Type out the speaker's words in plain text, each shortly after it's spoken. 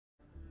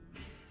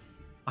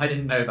I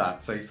didn't know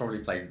that, so he's probably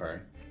playing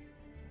burn.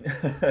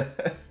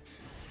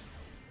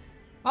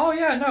 Oh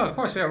yeah, no, of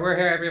course we're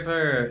here every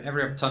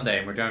other Sunday,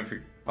 and we're going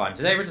through fine.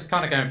 Today we're just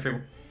kind of going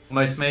through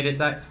almost made it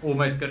decks,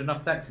 almost good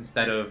enough decks,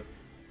 instead of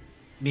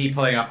me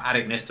pulling up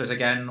adding Nisters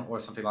again or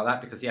something like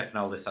that, because the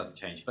FNL list hasn't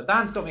changed. But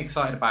Dan's got me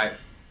excited about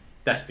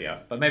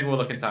Despia, but maybe we'll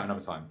look into that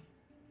another time.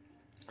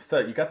 So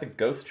you got the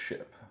ghost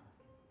ship.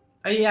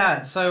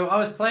 Yeah, so I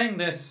was playing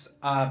this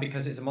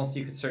because it's a monster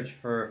you could search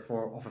for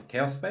off of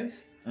Chaos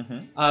Space.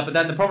 But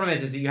then the problem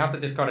is that you have to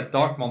discard a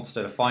Dark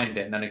Monster to find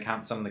it, and then it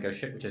can't summon the Ghost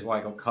Ship, which is why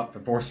I got cut for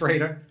Force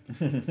Raider.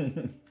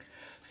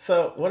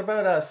 So what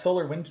about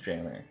Solar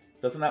Windjammer?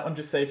 Doesn't that one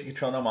just say if you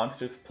control no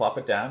monsters, plop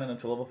it down and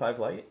it's a level 5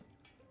 light?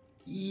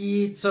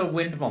 It's a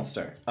Wind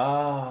Monster.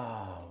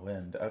 Ah,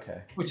 wind.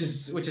 Okay. Which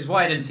is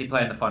why I didn't see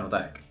play in the final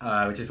deck.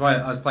 Which is why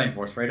I was playing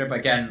Force Raider. But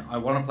again, I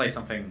want to play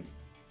something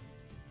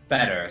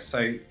better.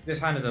 So this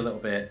hand is a little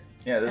bit.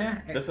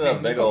 Yeah, this is a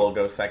big old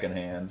go second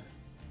hand.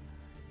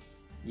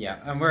 Yeah,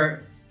 and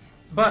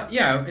but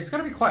yeah, it's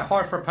going to be quite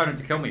hard for opponent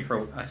to kill me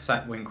for a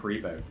set win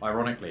Kuriboh.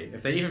 Ironically,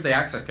 even if they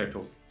access code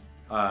tool,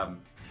 I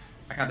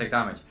can't take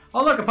damage.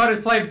 Oh look,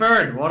 opponent's playing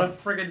burn. What a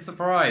friggin'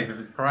 surprise with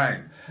his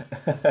crown.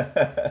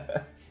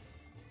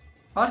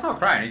 Oh, that's not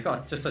crown. He's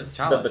got just a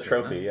challenge. The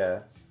trophy, yeah.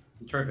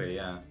 The trophy,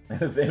 yeah.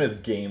 His name is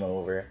Game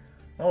Over.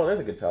 Oh,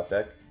 there's a good top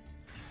deck.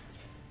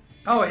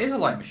 Oh, it is a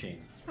light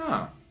machine.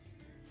 Oh.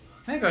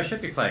 Maybe I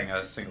should be playing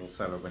a single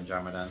Solar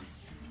Windjammer then.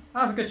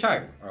 That's a good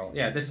shout. Well,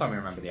 yeah, this time we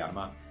remember the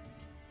Anima.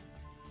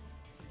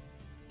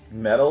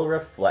 Metal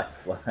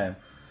Reflect Slime.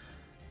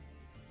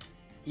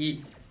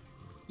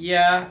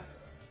 Yeah.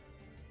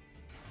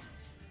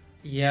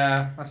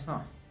 Yeah, that's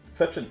not.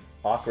 Such an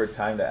awkward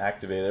time to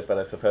activate it, but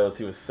I suppose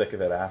he was sick of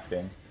it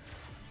asking.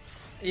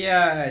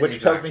 Yeah, which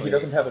tells me he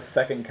doesn't have a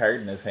second card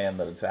in his hand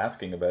that it's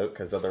asking about,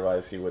 because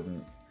otherwise he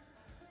wouldn't.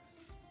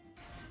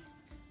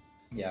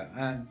 Yeah,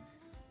 and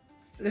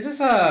this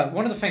is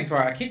one of the things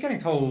where I keep getting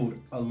told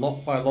by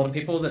a lot of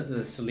people that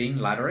the Selene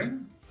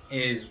laddering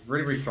is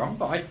really, really strong,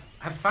 but I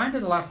have found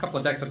in the last couple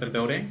of decks I've been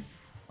building,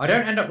 I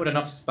don't end up with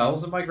enough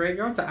spells in my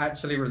graveyard to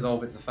actually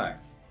resolve its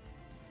effect.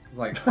 It's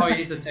like, oh, you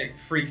need to take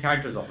 3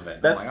 counters off of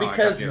it. That's like,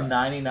 because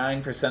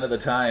 99% of the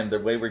time, the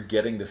way we're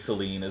getting to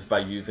Selene is by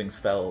using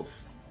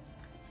spells.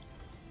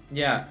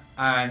 Yeah,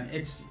 and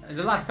it's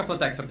the last couple of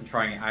decks I've been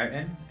trying it out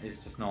in is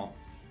just not.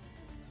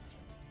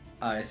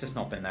 It's just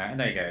not been there. And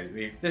there you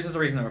go. This is the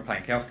reason that we're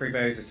playing Chaos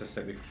Kuribohs. It's just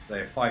that they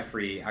have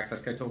 5-3 access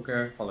code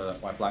talker, followed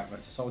up by Black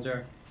Master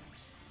Soldier.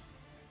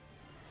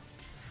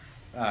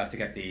 To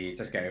get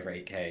over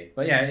 8k.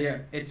 But yeah,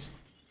 it's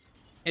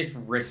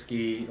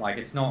risky. Like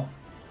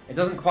it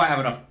doesn't quite have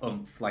enough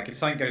oomph. Like if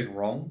something goes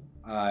wrong,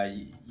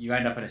 you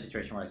end up in a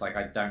situation where it's like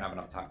I don't have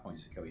enough attack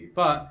points to kill you.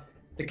 But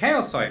the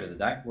Chaos side of the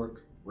deck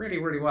works really,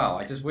 really well.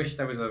 I just wish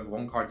there was a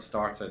 1-card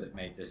starter that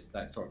made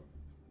that sort of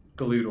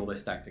glued all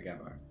this deck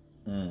together.